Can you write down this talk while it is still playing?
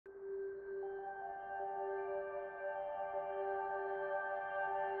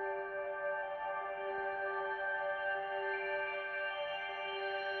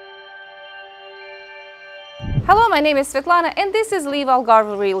Hello, my name is Svetlana and this is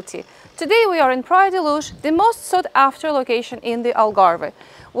LiveAlgarve Realty. Today we are in Praia de Luz, the most sought after location in the Algarve,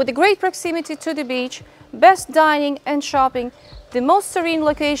 with a great proximity to the beach, best dining and shopping, the most serene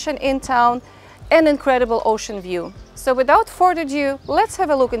location in town, and incredible ocean view. So without further ado, let's have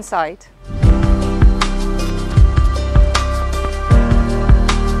a look inside.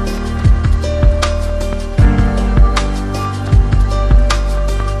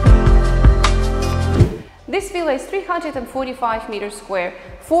 This villa is 345 meters square,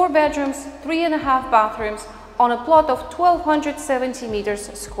 4 bedrooms, 3.5 bathrooms on a plot of 1270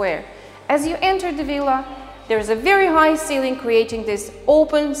 meters square. As you enter the villa, there is a very high ceiling creating this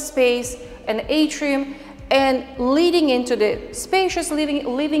open space, an atrium, and leading into the spacious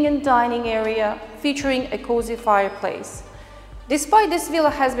living and dining area featuring a cozy fireplace. Despite this villa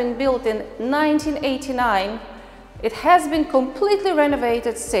has been built in 1989, it has been completely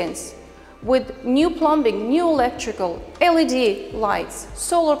renovated since, with new plumbing, new electrical, LED lights,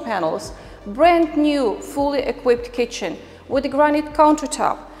 solar panels, brand new fully equipped kitchen with a granite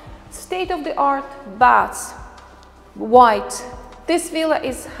countertop, state-of-the-art baths, white. This villa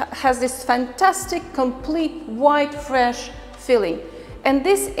has this fantastic, complete, white, fresh feeling. And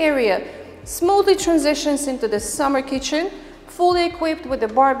this area smoothly transitions into the summer kitchen, fully equipped with a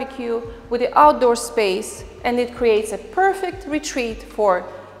barbecue, with the outdoor space, and it creates a perfect retreat for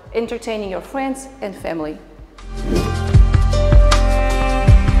entertaining your friends and family.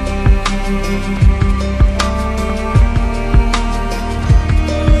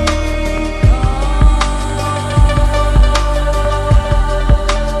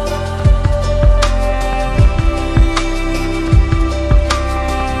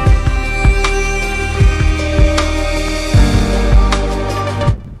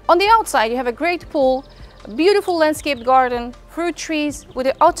 On the outside, you have a great pool, a beautiful landscaped garden, fruit trees with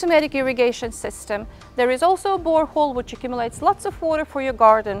an automatic irrigation system. There is also a borehole which accumulates lots of water for your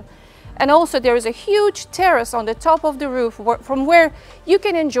garden. And also there is a huge terrace on the top of the roof from where you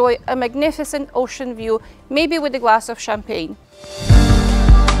can enjoy a magnificent ocean view, maybe with a glass of champagne.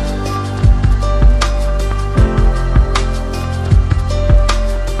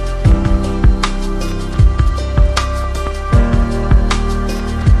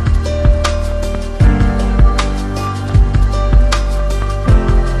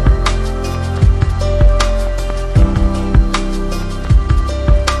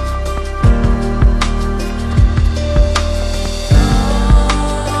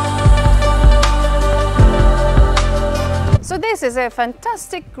 So this is a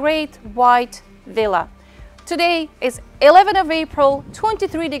fantastic, great white villa. Today is 11th of April,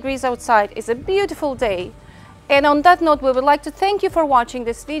 23 degrees outside. It's a beautiful day. And on that note, we would like to thank you for watching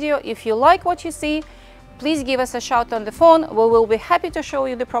this video. If you like what you see, please give us a shout on the phone. We will be happy to show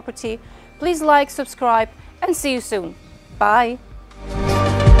you the property. Please like, subscribe, and see you soon. Bye.